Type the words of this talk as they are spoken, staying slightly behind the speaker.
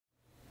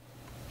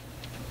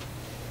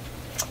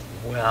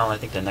Well, I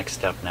think the next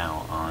step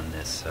now on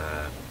this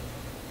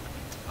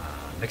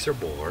mixer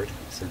board,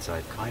 since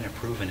I've kind of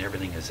proven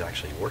everything is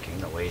actually working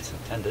the way it's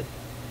intended,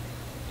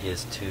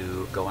 is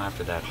to go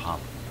after that hum,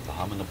 the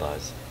hum and the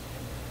buzz.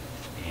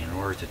 And in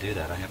order to do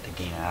that, I have to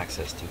gain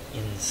access to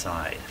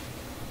inside.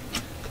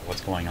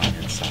 What's going on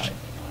inside?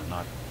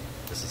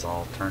 This is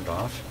all turned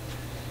off.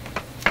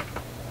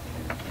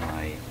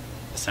 And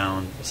the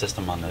sound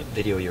system on the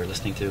video you're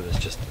listening to is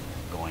just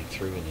going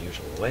through in the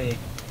usual way.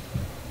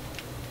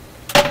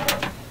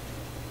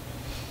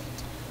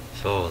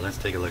 So let's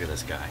take a look at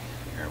this guy.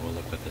 Here, we'll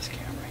look with this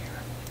camera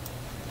here.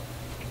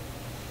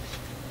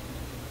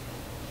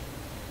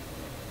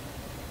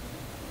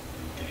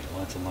 Okay,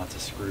 lots and lots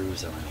of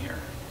screws on here.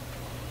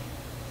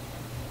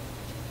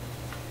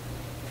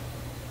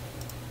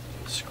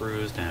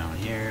 Screws down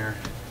here.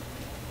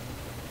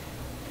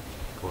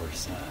 Of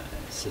course,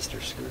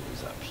 sister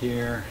screws up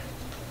here.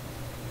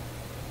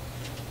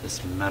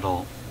 This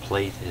metal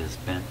plate is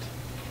bent.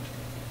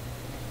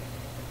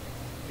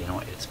 You know,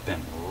 it's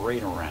bent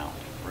right around.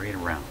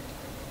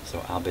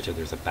 So I'll bet you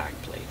there's a back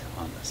plate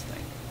on this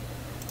thing.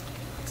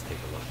 Let's take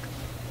a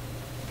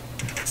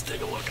look. Let's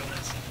take a look at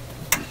this.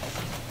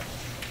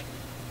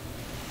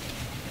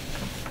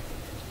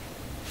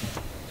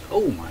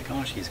 Oh my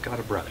gosh, he's got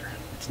a brother.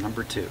 It's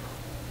number 2.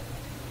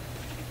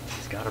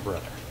 He's got a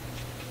brother.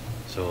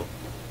 So,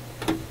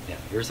 yeah,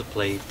 here's a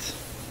plate.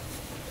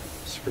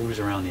 Screws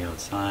around the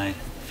outside,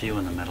 a few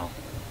in the middle.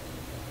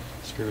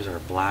 Screws are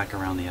black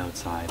around the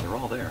outside. They're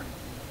all there.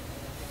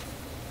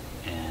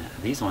 And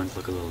these ones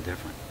look a little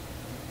different.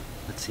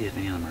 Let's see if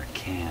any of them are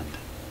canned.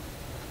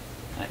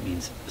 That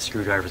means the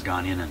screwdriver's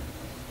gone in and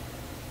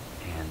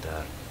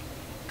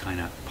kind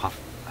of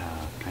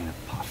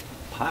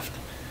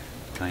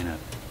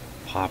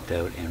popped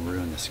out and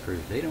ruined the screw.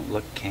 They don't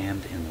look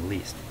cammed in the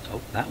least.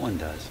 Oh, that one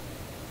does.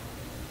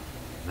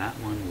 That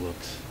one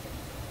looks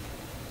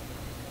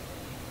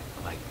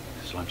like,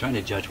 so I'm trying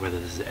to judge whether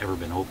this has ever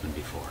been opened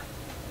before.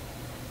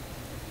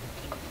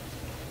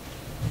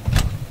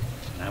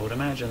 And I would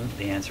imagine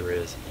the answer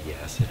is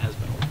yes, it has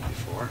been opened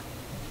before.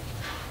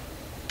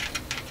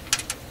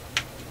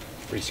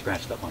 Pretty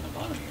scratched up on the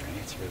bottom here, eh?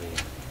 It's really,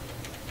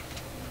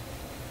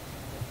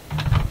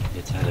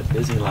 it's had a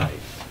busy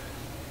life.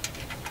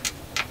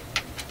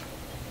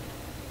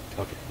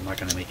 Okay, I'm not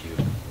going to make you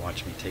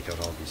watch me take out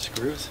all these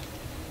screws.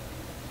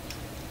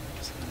 I'm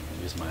just going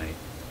to use my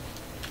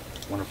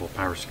wonderful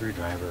power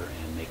screwdriver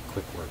and make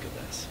quick work of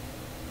this.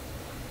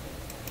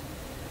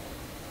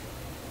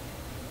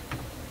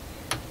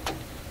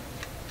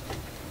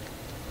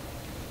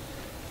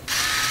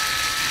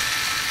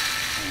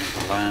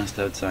 And the last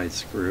outside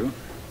screw.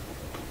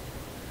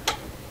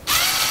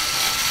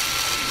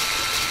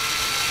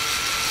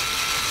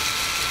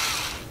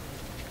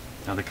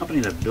 Now the company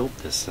that built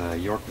this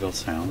Yorkville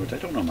sound, which I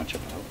don't know much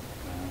about,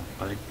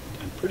 but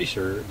I'm pretty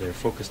sure they're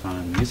focused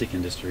on the music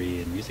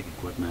industry and music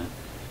equipment,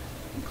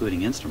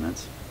 including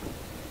instruments.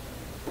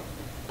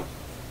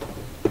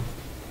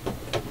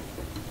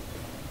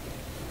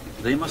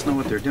 They must know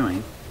what they're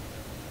doing.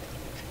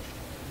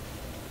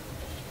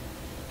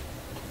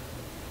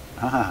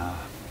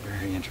 Ah,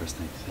 very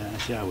interesting.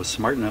 See, I was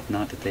smart enough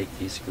not to take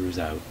these screws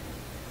out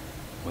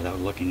without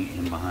looking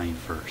in behind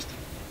first.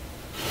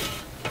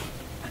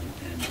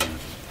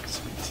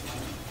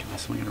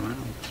 Swing it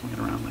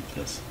around like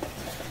this.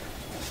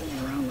 Swing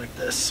it around like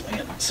this.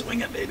 Swing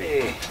it,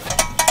 baby.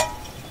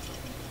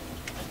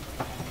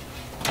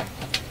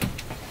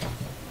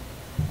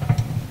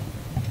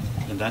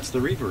 And that's the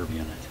reverb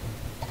unit,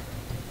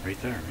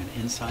 right there. And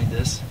inside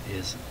this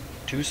is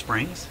 2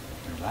 springs.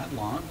 They're that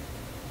long,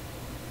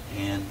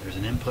 and there's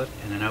an input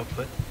and an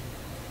output.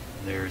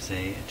 There's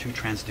 2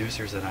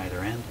 transducers at either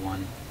end,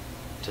 one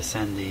to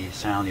send the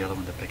sound, the other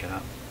one to pick it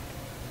up.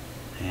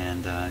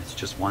 And it's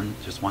just one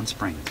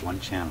spring. It's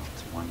one channel.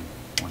 It's one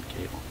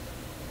cable.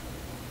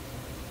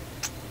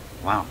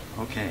 Wow.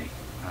 Okay.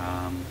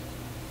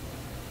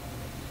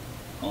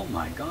 Oh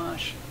my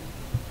gosh!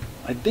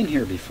 I've been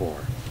here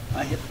before.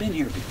 I have been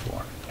here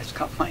before. It's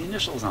got my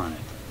initials on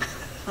it.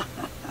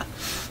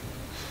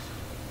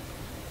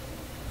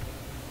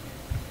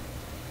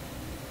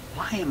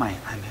 Why am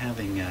I'm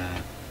having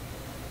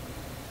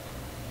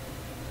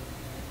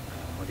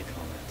what do you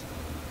call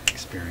that?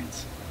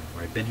 Experience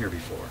where I've been here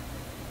before.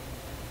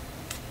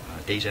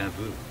 Deja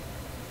vu.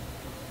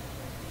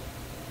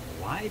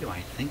 Why do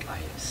I think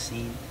I've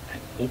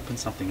opened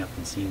something up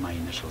and seen my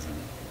initials in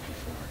it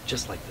before?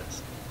 Just like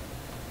this.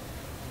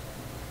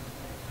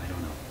 I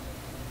don't know.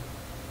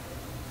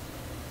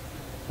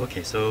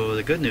 Okay, so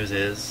the good news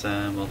is,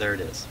 well, there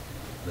it is.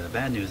 The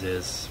bad news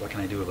is, what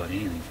can I do about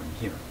anything from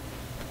here?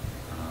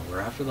 We're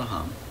after the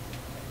hum.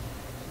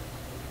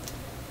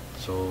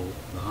 So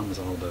the hum is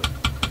all about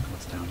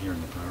what's down here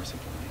in the power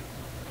supply.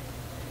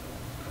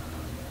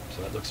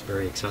 So that looks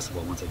very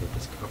accessible once I get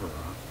this cover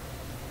off.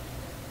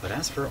 But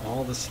as for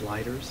all the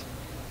sliders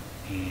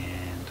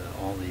and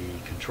all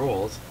the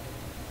controls,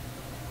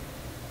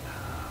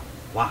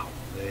 wow,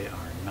 they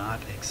are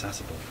not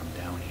accessible from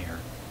down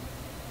here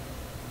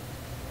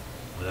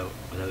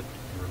without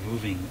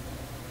removing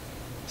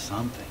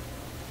something.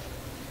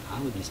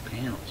 How are these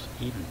panels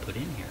even put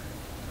in here?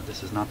 Now,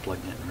 this is not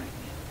plugged in right now.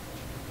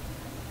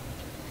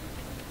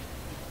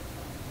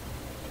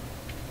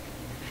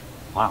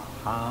 Wow,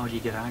 how do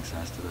you get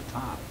access to the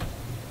top?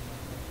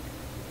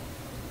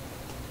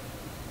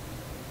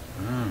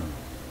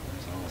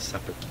 There's all the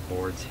separate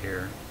boards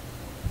here.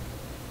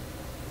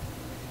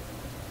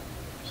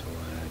 So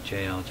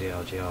JL,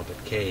 JL, JL,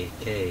 but K. I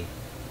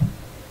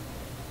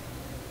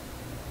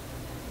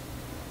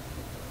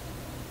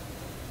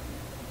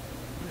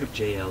wonder if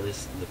JL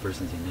is the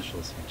person's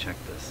initials who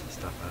checked this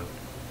stuff out.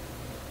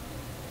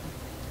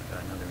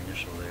 Got another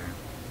initial there.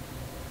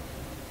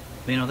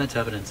 You know, that's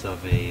evidence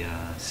of a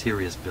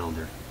serious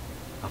builder,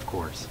 of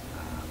course.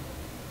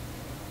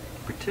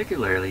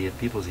 Particularly if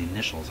people's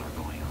initials are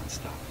going on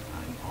stuff.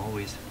 I'm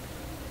always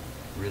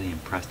really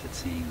impressed at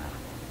seeing that.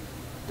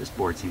 This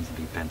board seems to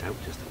be bent out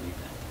just a wee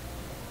bit.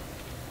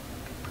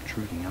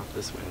 Protruding out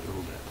this way a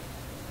little bit.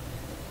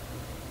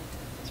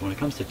 So when it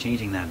comes to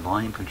changing that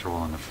volume control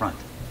on the front,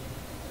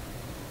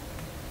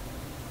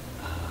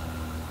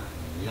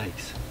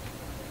 yikes.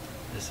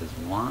 This is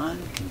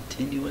one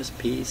continuous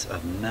piece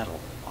of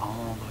metal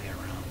all the way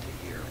around to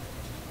here.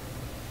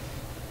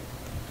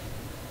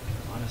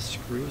 A lot of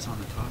screws on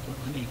the top.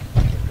 Let me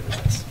get rid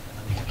of this.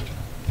 Let me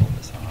pull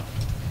this off.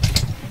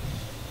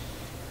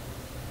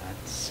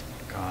 That's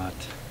got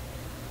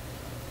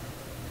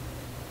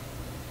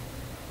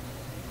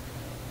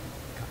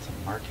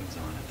some markings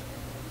on it.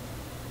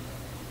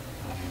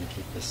 I'm going to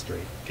keep this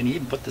straight. Can you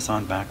even put this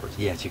on backwards?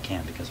 Yes, you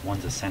can, because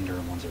one's a sender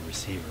and one's a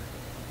receiver.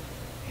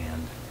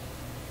 And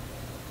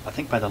I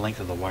think by the length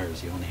of the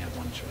wires, you only have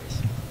one choice.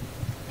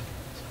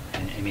 So,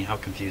 and, I mean, how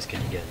confused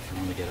can you get if you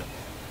only get it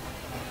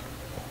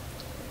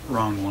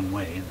wrong one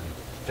way and then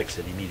fix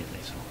it immediately?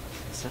 So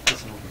set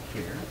this over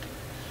here.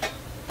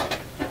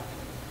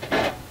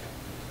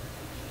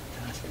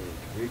 Fantastic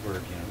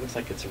reverb, you know, it looks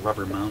like it's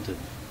rubber mounted,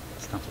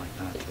 stuff like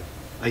that to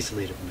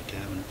isolate it from the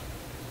cabinet.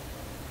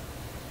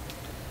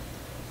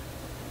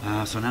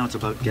 So now it's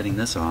about getting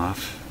this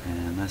off,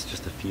 and that's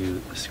just a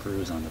few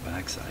screws on the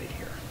back side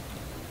here.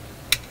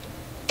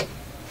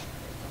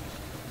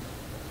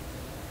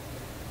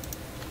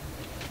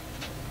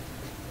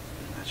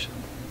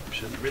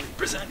 Shouldn't really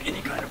present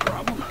any kind of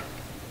problem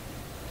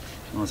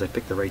as long as I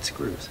pick the right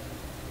screws.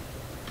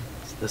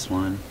 It's this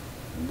one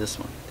and this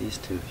one, these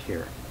two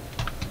here.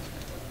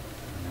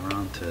 And they're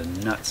on to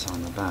nuts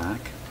on the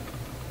back.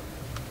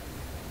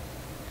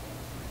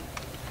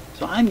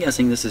 So I'm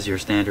guessing this is your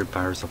standard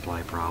power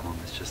supply problem.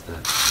 It's just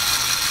that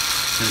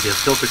there's going to be a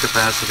filter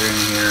capacitor in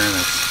here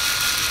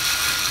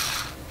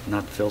that's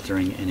not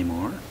filtering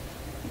anymore.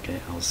 Okay,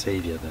 I'll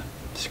save you the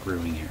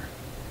screwing here.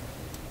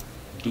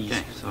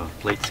 Okay, so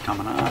plate's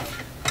coming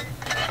off.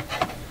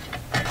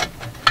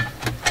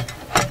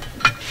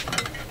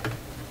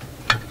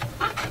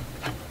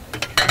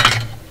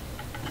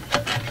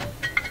 There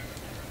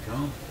we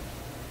go.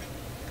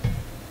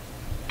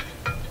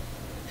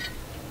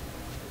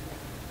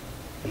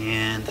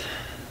 And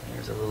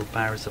there's a little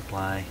power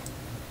supply,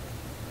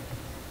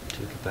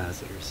 2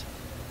 capacitors.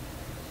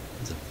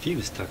 There's a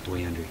fuse tucked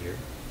way under here.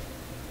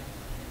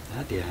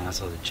 That'd be a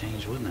hassle to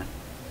change, wouldn't it?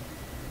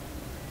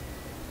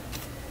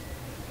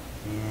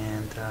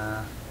 And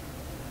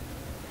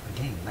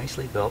again,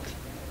 nicely built.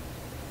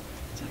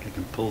 Looks like I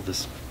can pull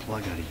this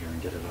plug out of here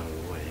and get it out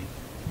of the way.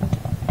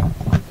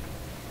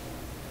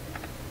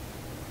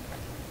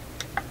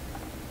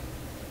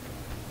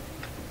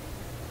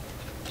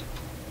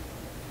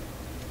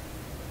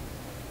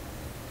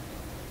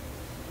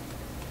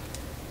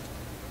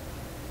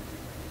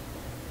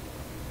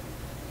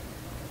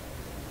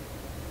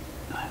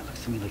 It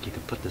looks to me like you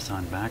could put this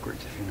on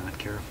backwards if you're not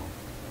careful.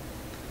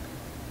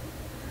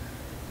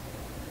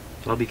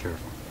 So I'll be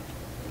careful.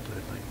 Put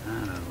it like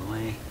that out of the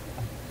way.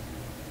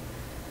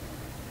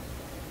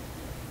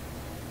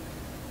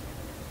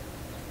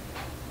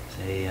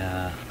 There's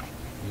a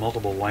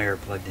multiple wire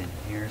plugged in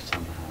here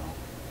somehow.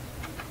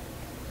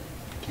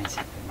 Can't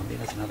see. Maybe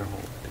that's another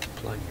whole big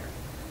plug here.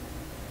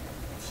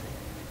 Let's see.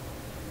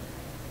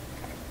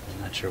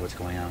 I'm not sure what's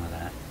going on with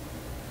that.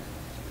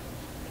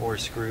 4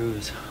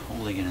 screws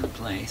holding it in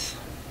place.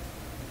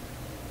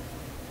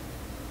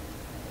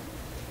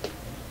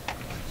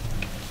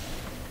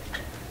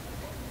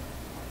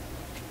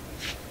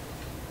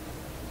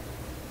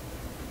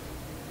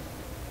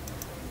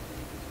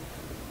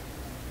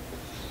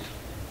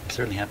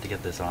 Certainly have to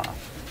get this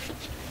off.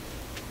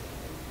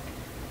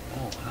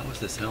 Oh, how is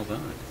this held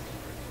on?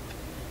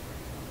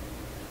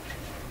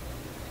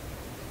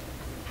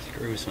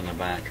 Screws from the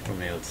back, from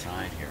the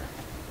outside here.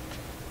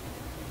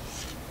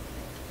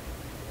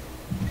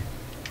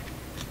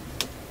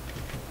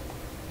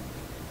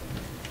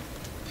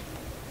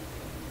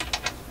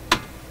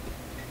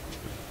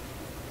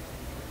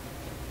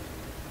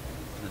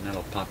 And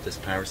that'll pop this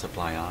power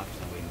supply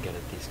off and we can get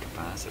at these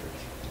capacitors.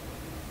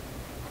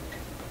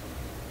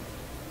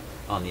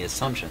 On the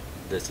assumption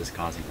this is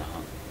causing the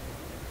hum.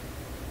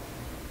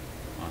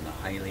 On the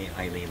highly,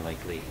 highly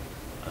likely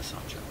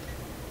assumption.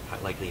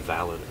 Likely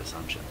valid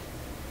assumption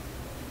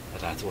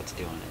that that's what's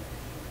doing it.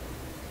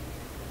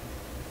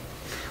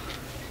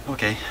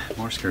 Okay,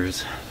 more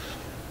screws.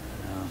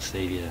 I'll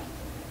save you.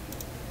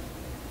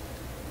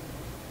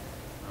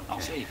 I'll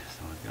save you.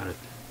 So I've got it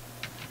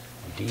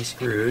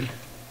de-screwed.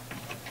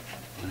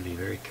 I'm going to be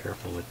very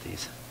careful with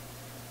these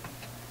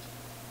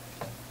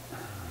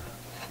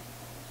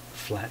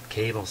flat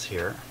cables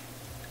here.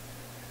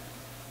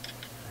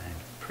 I'm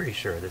pretty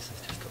sure this is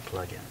just a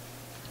plug-in.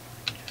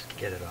 Just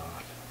get it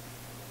off.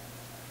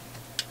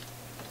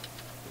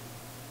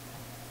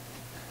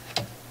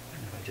 And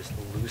if I just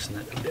loosen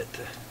it a bit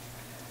to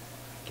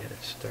get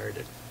it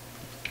started.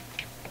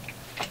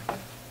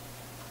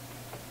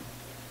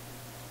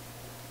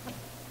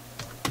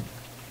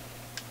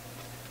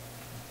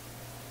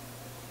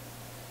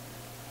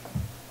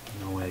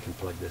 No way I can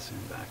plug this in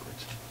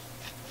backwards.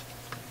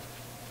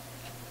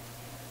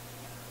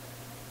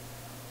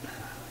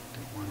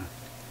 Don't want to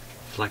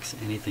flex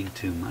anything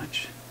too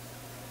much.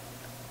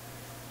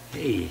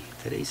 Hey,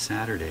 today's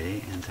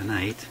Saturday, and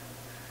tonight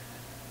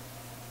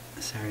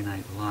Saturday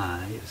Night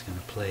Live is going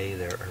to play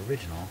their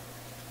original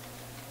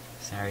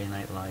Saturday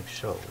Night Live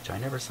show, which I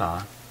never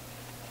saw.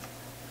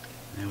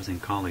 I was in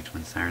college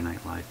when Saturday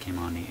Night Live came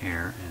on the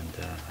air, and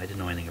I didn't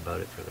know anything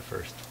about it for the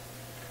first,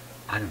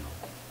 I don't know,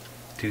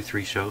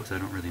 2-3 shows, I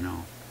don't really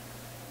know.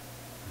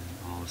 And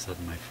all of a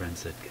sudden my friend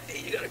said, hey,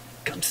 you gotta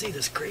come see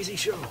this crazy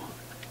show.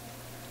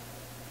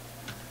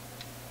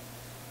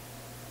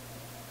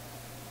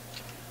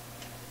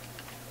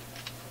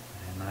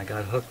 And I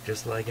got hooked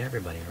just like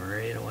everybody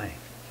right away.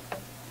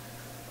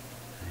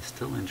 I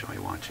still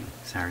enjoy watching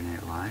Saturday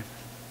Night Live.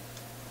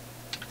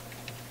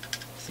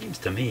 Seems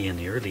to me in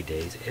the early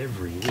days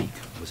every week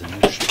was a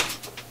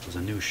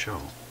new show.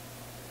 Don't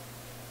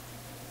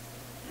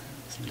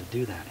seem to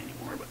do that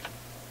anymore, but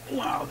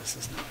wow, this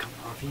is not coming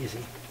off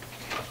easy.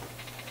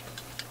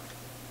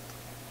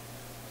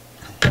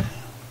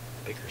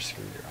 Bigger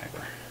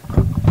screwdriver.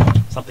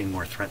 Something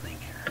more threatening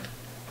here.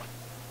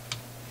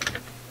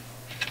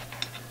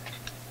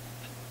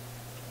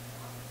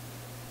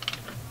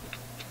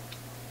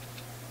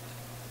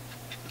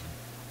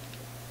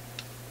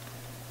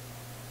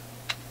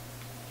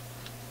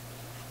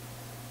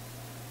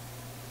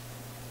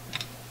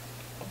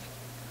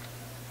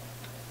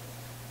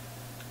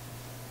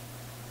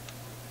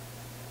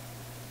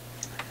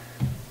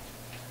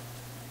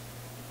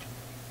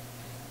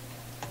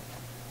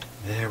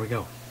 There we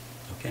go.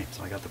 Okay,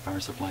 so I got the power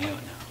supply out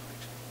now.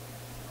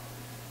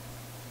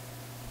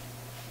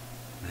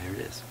 There it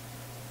is.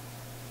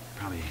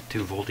 Probably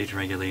 2 voltage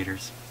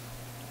regulators.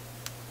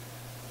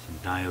 Some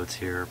diodes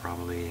here,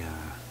 probably the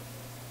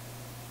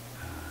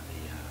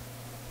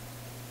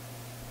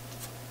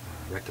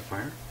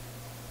rectifier.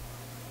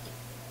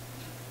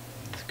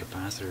 These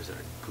capacitors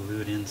are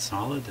glued in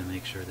solid to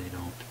make sure they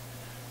don't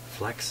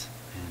flex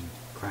and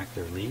crack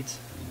their leads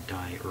and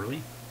die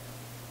early.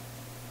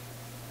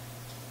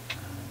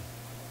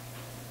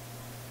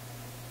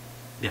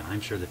 Yeah,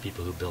 I'm sure the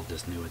people who built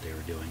this knew what they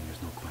were doing,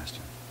 there's no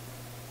question.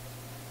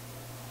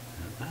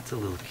 Now, that's a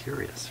little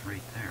curious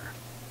right there.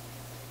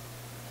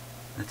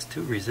 That's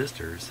 2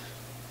 resistors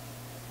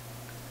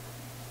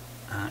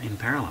in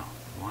parallel.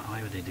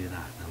 Why would they do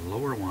that? The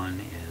lower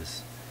one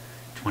is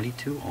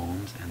 22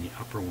 ohms and the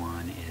upper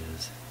one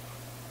is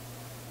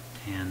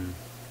 10.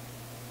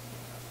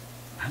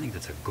 I think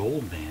that's a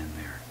gold band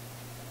there.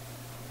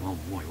 Oh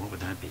boy, what would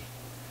that be?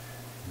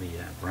 The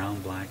brown,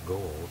 black,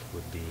 gold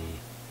would be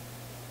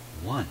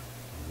 1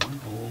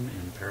 ohm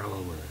in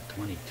parallel with a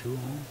 22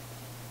 ohm.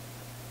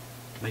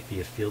 Might be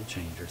a field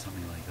change or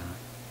something like that.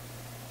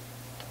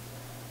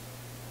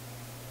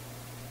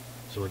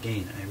 So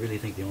again, I really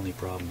think the only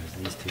problem is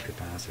these 2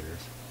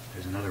 capacitors.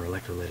 There's another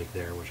electrolytic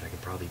there which I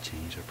could probably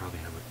change. I probably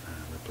have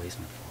a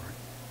replacement for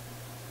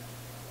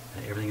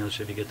it. Everything else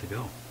should be good to go.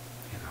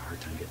 I have a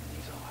hard time getting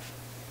these off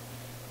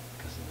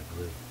because of the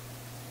glue.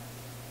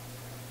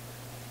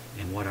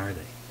 And what are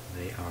they?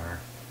 They are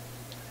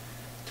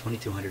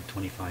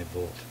 2225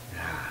 volt.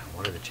 Ah,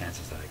 what are the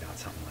chances that I got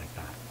something like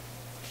that?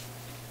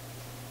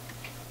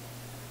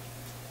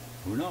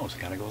 Who knows?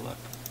 Gotta go look.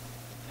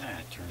 Yeah,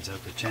 it turns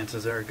out the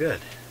chances are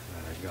good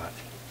that I've got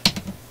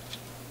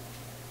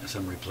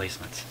some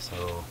replacements.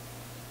 So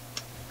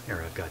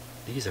here I've got,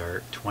 these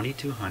are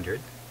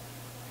 2200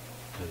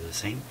 for the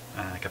same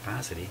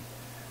capacity,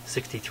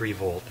 63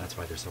 volt, that's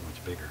why they're so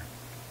much bigger.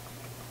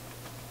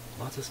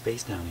 Lots of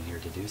space down in here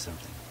to do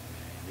something.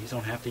 These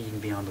don't have to even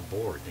be on the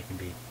board. They can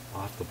be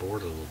off the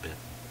board a little bit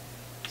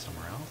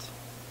somewhere else.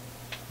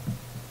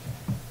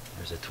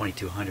 There's a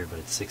 2200, but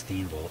it's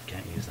 16 volt.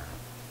 Can't use that.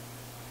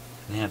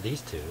 And they have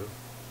these 2,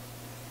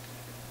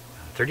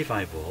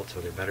 35 volts, so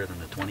they're better than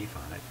the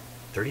 25.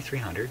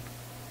 3300,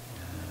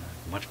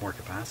 much more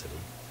capacity.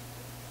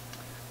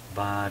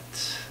 But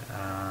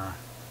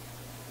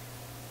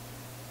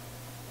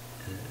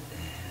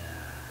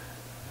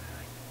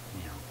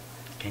you know,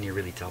 can you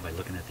really tell by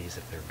looking at these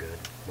if they're good?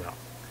 Well,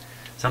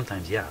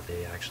 sometimes, yeah,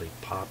 they actually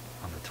pop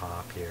on the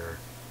top here.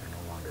 They're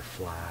no longer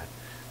flat.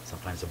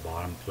 Sometimes the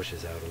bottom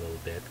pushes out a little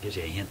bit. Gives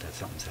you a hint that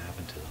something's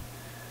happened to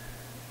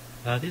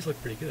them. These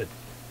look pretty good.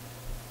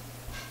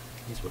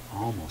 These would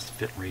almost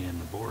fit right in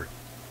the board.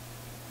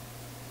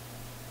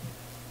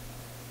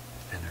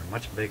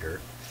 much bigger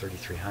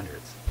 3300s.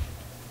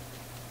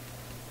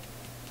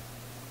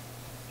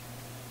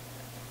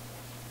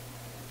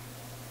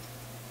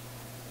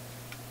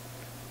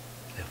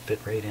 They'll fit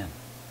right in.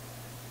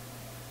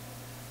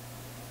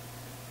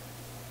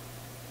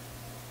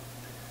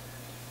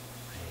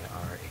 They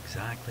are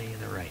exactly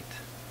the right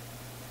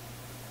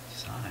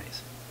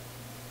size.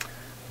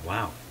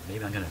 Wow,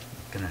 maybe I'm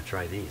gonna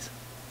try these.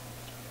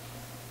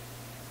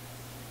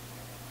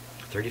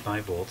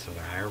 35 volts, so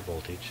they're higher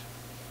voltage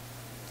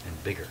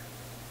and bigger.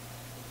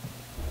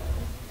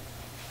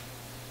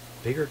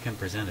 Bigger can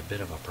present a bit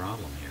of a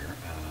problem here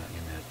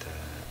in that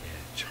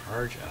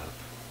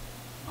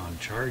on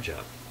charge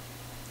up,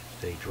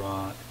 if they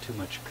draw too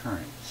much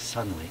current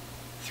suddenly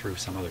through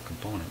some other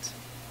components,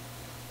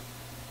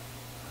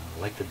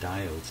 like the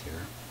diodes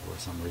here, or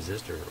some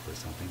resistor or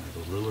something.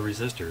 Those little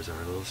resistors are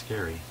a little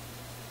scary.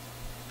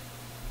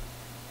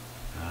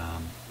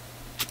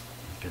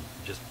 You can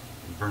just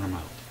burn them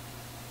out.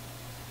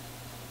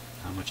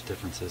 How much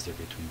difference is there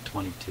between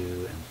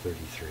 22 and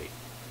 33?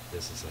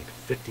 This is like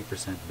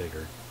 50%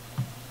 bigger.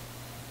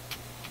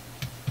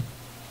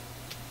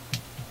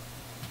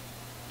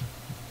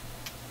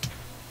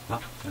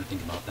 Well, I'm going to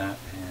think about that,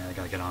 and I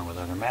got to get on with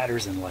other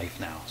matters in life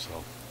now,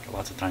 so got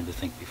lots of time to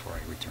think before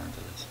I return to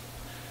this.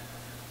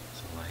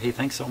 So, hey,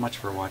 thanks so much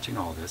for watching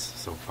all this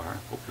so far.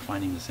 Hope you're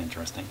finding this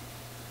interesting.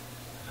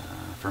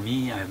 For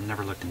me, I've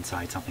never looked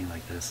inside something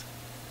like this,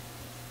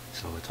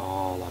 so it's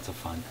all lots of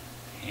fun,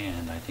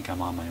 and I think I'm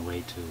on my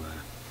way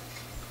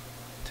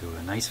to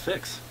a nice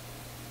fix.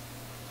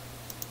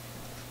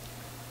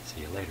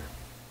 See you later.